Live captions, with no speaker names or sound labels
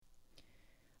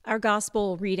Our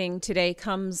gospel reading today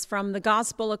comes from the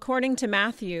Gospel according to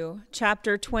Matthew,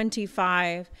 chapter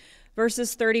 25,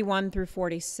 verses 31 through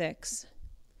 46.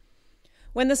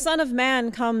 When the Son of Man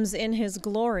comes in his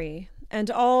glory, and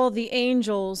all the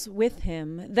angels with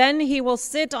him, then he will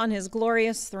sit on his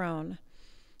glorious throne.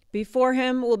 Before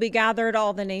him will be gathered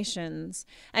all the nations,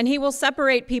 and he will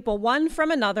separate people one from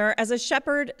another as a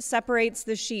shepherd separates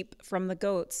the sheep from the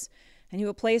goats. And he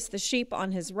will place the sheep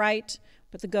on his right,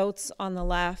 but the goats on the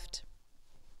left.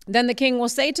 Then the king will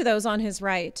say to those on his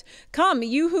right, "Come,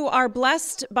 you who are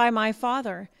blessed by my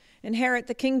Father, inherit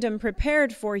the kingdom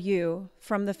prepared for you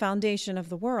from the foundation of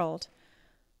the world.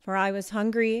 For I was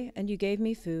hungry, and you gave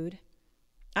me food.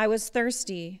 I was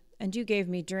thirsty, and you gave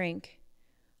me drink.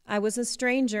 I was a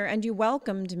stranger, and you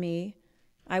welcomed me.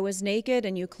 I was naked,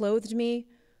 and you clothed me.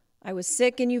 I was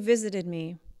sick, and you visited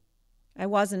me. I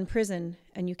was in prison,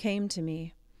 and you came to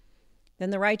me." Then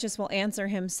the righteous will answer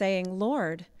him, saying,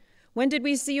 "Lord, when did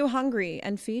we see you hungry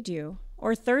and feed you,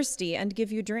 or thirsty and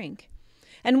give you drink?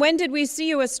 And when did we see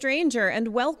you a stranger and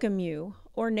welcome you,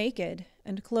 or naked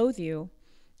and clothe you?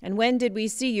 And when did we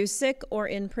see you sick or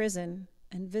in prison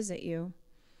and visit you?"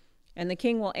 And the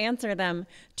king will answer them,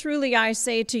 "Truly I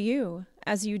say to you,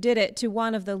 as you did it to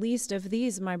one of the least of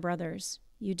these my brothers,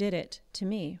 you did it to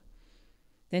me."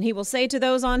 Then he will say to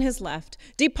those on his left,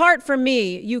 "Depart from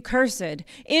me, you cursed,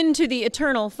 into the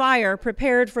eternal fire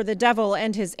prepared for the devil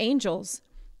and his angels.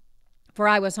 For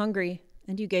I was hungry,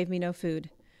 and you gave me no food.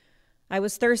 I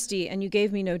was thirsty, and you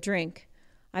gave me no drink.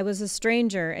 I was a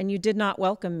stranger, and you did not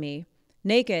welcome me.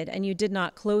 Naked, and you did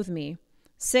not clothe me.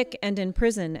 Sick and in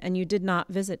prison, and you did not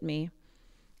visit me."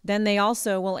 Then they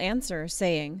also will answer,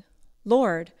 saying,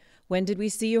 "Lord, when did we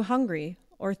see you hungry,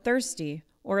 or thirsty,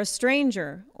 or a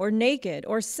stranger, or naked,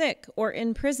 or sick, or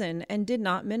in prison, and did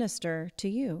not minister to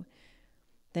you?"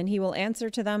 Then he will answer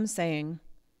to them, saying,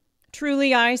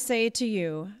 "Truly I say to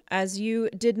you, as you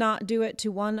did not do it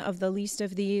to one of the least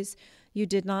of these, you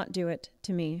did not do it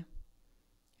to me."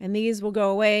 And these will go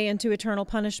away into eternal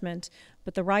punishment,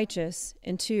 but the righteous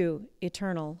into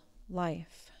eternal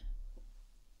life.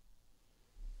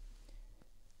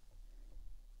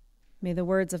 May the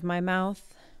words of my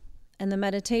mouth and the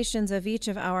meditations of each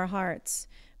of our hearts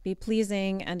be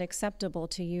pleasing and acceptable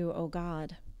to you, O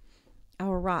God,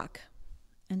 our rock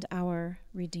and our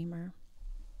Redeemer.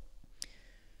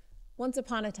 Once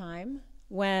upon a time,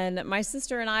 when my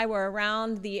sister and I were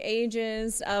around the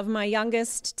ages of my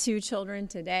youngest two children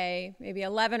today, maybe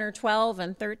 11 or 12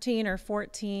 and 13 or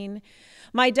 14,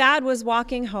 my dad was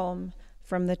walking home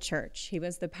from the church. He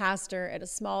was the pastor at a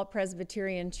small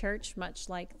Presbyterian church, much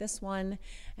like this one,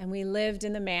 and we lived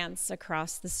in the manse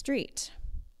across the street.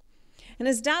 And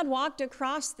as Dad walked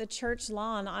across the church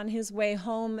lawn on his way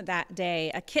home that day,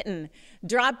 a kitten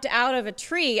dropped out of a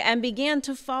tree and began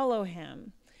to follow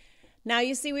him. Now,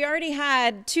 you see, we already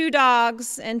had 2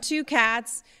 dogs and 2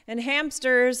 cats and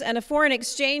hamsters and a foreign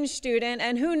exchange student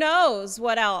and who knows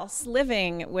what else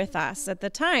living with us at the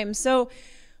time. So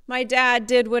my dad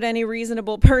did what any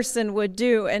reasonable person would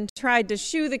do and tried to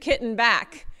shoo the kitten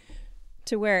back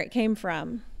to where it came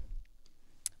from.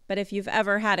 But if you've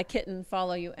ever had a kitten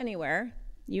follow you anywhere,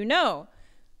 you know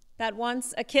that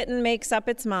once a kitten makes up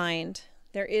its mind,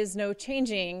 there is no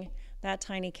changing that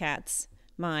tiny cat's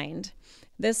mind.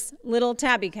 This little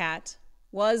tabby cat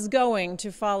was going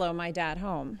to follow my dad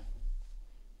home.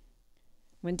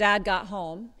 When Dad got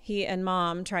home, he and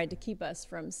Mom tried to keep us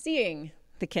from seeing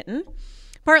the kitten,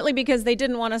 partly because they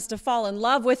didn't want us to fall in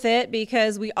love with it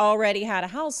because we already had a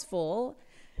house full,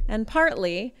 and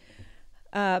partly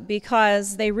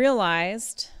because they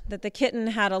realized that the kitten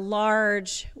had a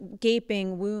large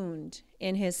gaping wound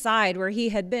in his side where he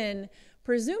had been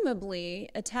presumably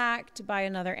attacked by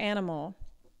another animal.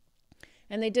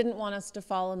 And they didn't want us to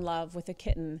fall in love with a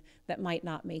kitten that might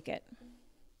not make it.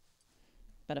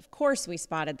 But of course we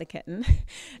spotted the kitten.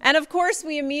 And of course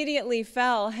we immediately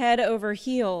fell head over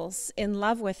heels in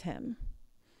love with him.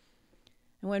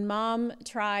 And when Mom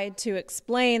tried to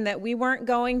explain that we weren't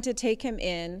going to take him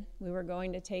in, we were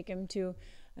going to take him to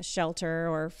a shelter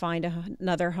or find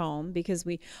another home because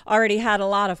we already had a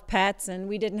lot of pets and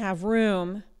we didn't have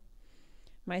room,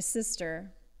 my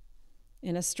sister,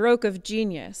 in a stroke of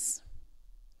genius,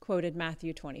 quoted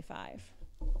Matthew 25.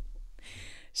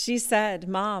 She said,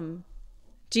 "Mom,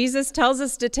 Jesus tells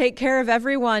us to take care of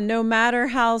everyone, no matter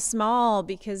how small,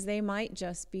 because they might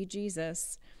just be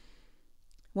Jesus.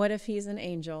 What if he's an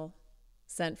angel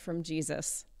sent from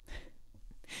Jesus?"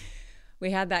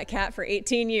 We had that cat for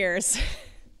 18 years.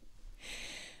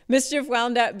 Mischief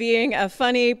wound up being a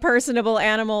funny, personable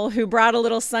animal who brought a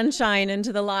little sunshine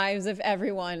into the lives of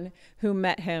everyone who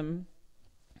met him.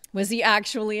 Was he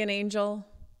actually an angel?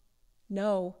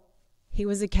 No, he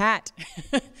was a cat.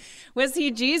 Was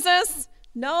he Jesus?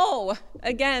 No.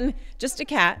 Again, just a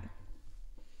cat.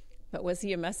 But was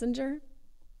he a messenger?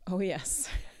 Oh, yes.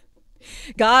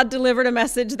 God delivered a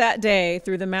message that day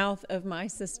through the mouth of my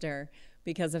sister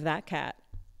because of that cat.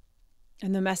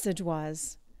 And the message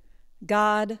was,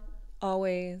 God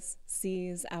always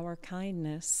sees our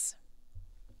kindness,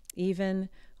 even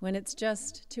when it's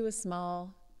just to a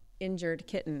small, injured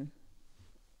kitten.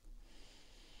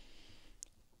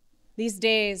 These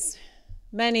days,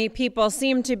 many people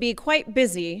seem to be quite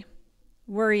busy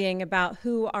worrying about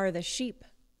who are the sheep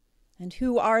and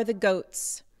who are the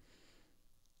goats.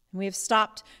 We have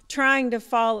stopped trying to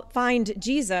find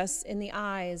Jesus in the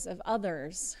eyes of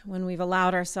others when we've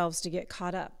allowed ourselves to get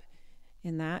caught up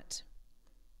in that.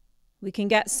 We can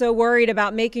get so worried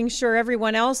about making sure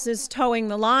everyone else is towing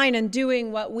the line and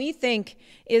doing what we think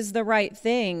is the right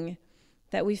thing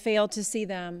that we fail to see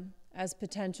them as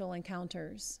potential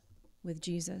encounters with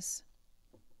Jesus.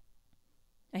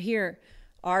 I hear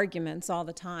arguments all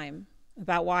the time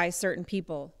about why certain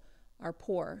people are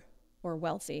poor or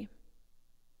wealthy.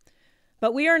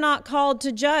 But we are not called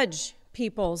to judge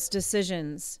people's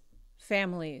decisions,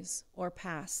 families, or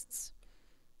pasts.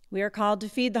 We are called to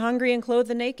feed the hungry and clothe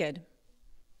the naked.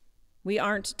 We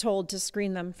aren't told to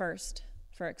screen them first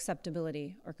for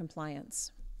acceptability or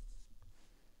compliance.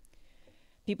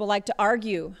 People like to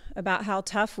argue about how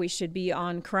tough we should be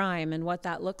on crime and what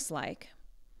that looks like.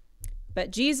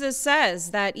 But Jesus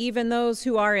says that even those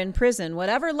who are in prison,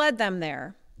 whatever led them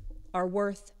there, are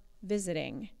worth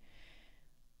visiting.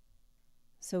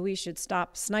 So we should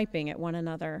stop sniping at one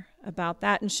another about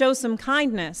that and show some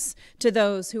kindness to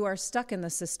those who are stuck in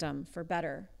the system for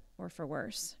better or for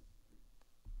worse.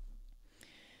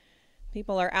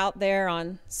 People are out there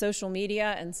on social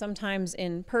media and sometimes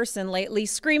in person lately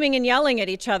screaming and yelling at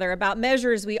each other about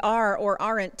measures we are or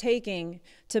aren't taking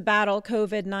to battle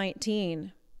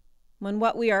COVID-19, when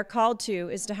what we are called to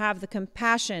is to have the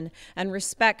compassion and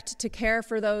respect to care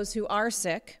for those who are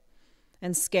sick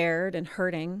and scared and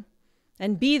hurting,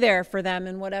 and be there for them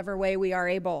in whatever way we are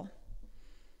able.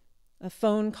 A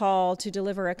phone call to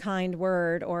deliver a kind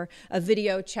word, or a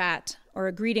video chat, or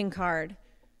a greeting card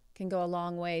can go a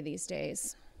long way these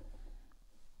days.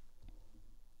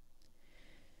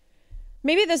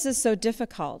 Maybe this is so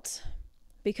difficult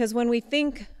because when we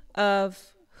think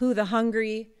of who the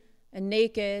hungry and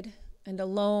naked and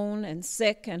alone and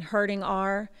sick and hurting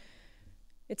are,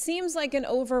 it seems like an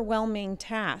overwhelming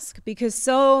task because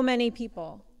so many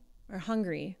people are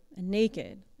hungry and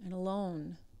naked and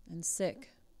alone and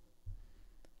sick.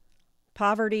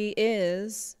 Poverty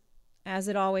is, as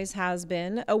it always has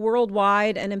been, a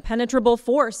worldwide and impenetrable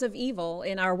force of evil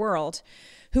in our world.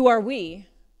 Who are we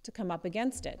to come up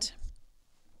against it?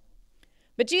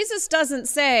 But Jesus doesn't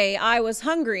say, I was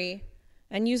hungry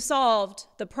and you solved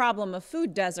the problem of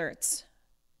food deserts.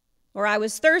 Or I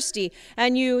was thirsty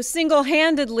and you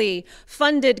single-handedly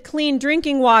funded clean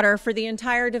drinking water for the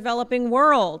entire developing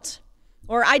world.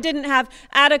 Or I didn't have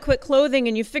adequate clothing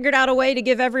and you figured out a way to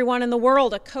give everyone in the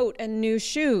world a coat and new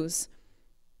shoes.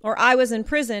 Or I was in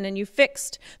prison and you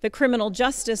fixed the criminal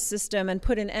justice system and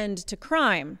put an end to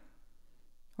crime.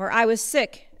 Or I was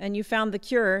sick and you found the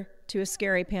cure to a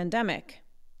scary pandemic.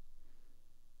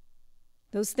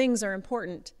 Those things are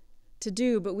important to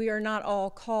do, but we are not all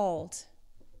called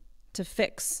to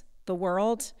fix the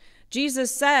world.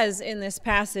 Jesus says in this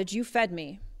passage, you fed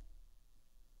me.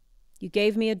 You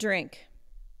gave me a drink.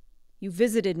 You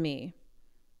visited me.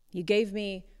 You gave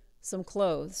me some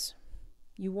clothes.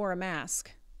 You wore a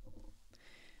mask.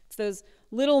 It's those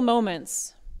little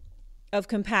moments of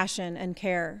compassion and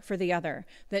care for the other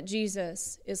that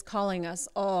Jesus is calling us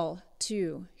all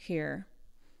to here.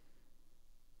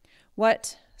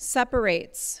 What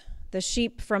separates the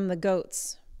sheep from the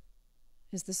goats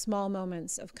is the small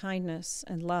moments of kindness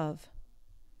and love.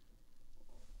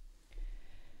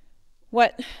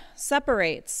 What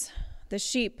separates the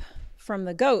sheep from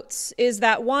the goats is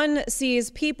that one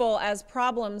sees people as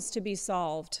problems to be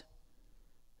solved.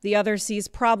 The other sees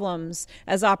problems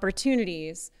as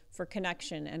opportunities for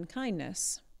connection and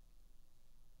kindness.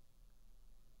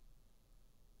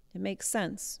 It makes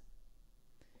sense.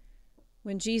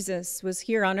 When Jesus was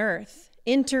here on earth,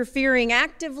 interfering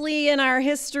actively in our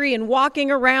history and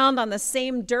walking around on the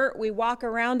same dirt we walk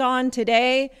around on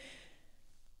today,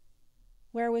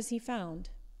 where was he found?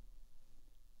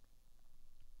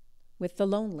 With the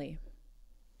lonely,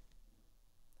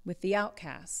 with the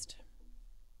outcast,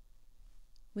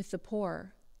 with the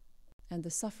poor and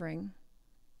the suffering.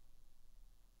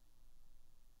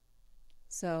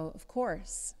 So, of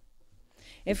course,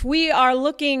 if we are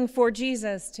looking for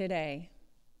Jesus today,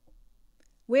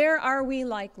 where are we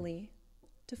likely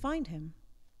to find him?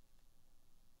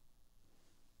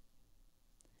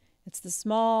 It's the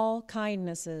small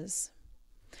kindnesses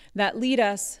that lead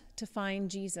us to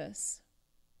find Jesus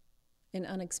in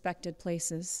unexpected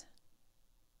places.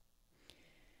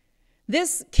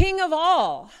 This King of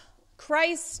all,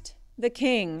 Christ the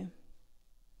King,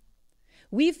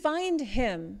 we find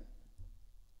him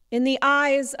in the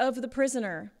eyes of the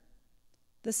prisoner,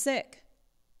 the sick,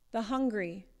 the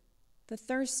hungry, the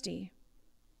thirsty,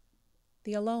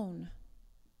 the alone.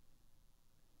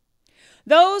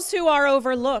 Those who are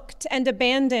overlooked and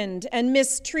abandoned and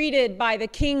mistreated by the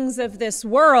kings of this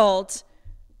world,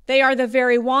 they are the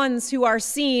very ones who are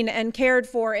seen and cared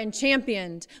for and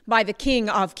championed by the King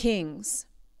of Kings.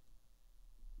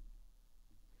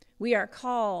 We are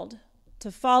called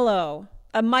to follow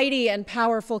a mighty and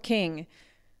powerful king,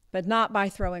 but not by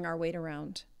throwing our weight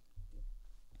around.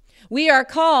 We are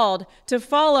called to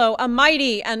follow a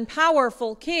mighty and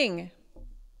powerful king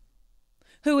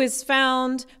who is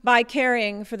found by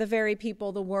caring for the very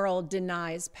people the world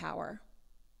denies power.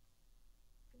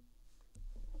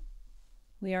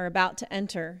 We are about to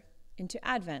enter into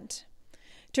Advent,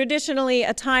 traditionally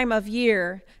a time of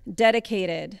year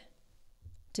dedicated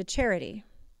to charity.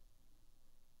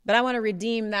 But I want to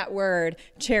redeem that word,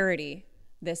 charity,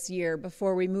 this year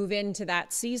before we move into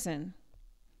that season.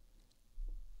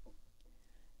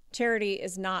 Charity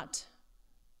is not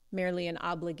merely an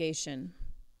obligation.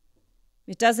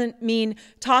 It doesn't mean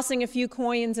tossing a few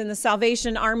coins in the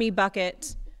Salvation Army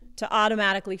bucket to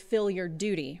automatically fill your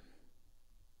duty.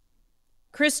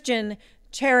 Christian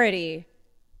charity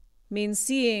means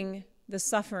seeing the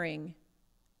suffering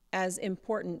as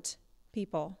important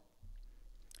people,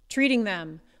 treating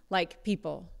them like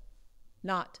people,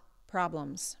 not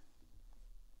problems,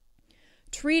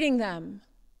 treating them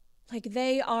like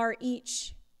they are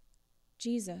each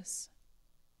Jesus.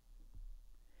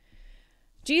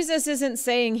 Jesus isn't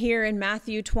saying here in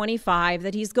Matthew 25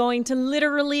 that he's going to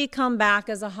literally come back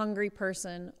as a hungry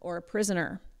person or a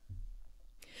prisoner.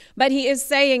 But he is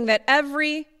saying that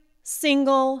every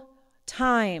single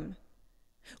time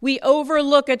we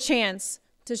overlook a chance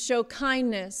to show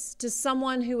kindness to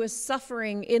someone who is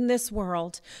suffering in this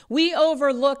world, we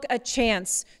overlook a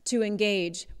chance to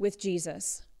engage with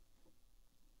Jesus.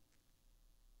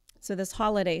 So this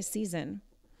holiday season,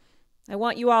 I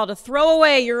want you all to throw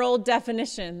away your old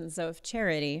definitions of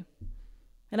charity.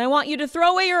 And I want you to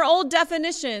throw away your old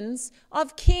definitions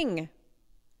of king.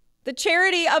 The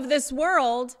charity of this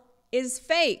world is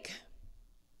fake.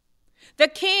 The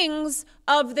kings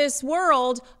of this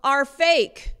world are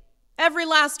fake. Every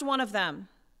last one of them.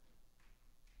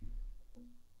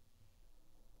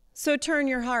 So turn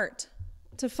your heart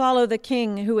to follow the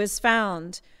King who is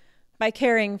found by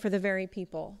caring for the very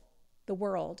people the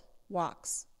world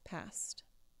walks past.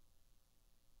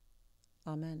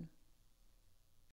 Amen.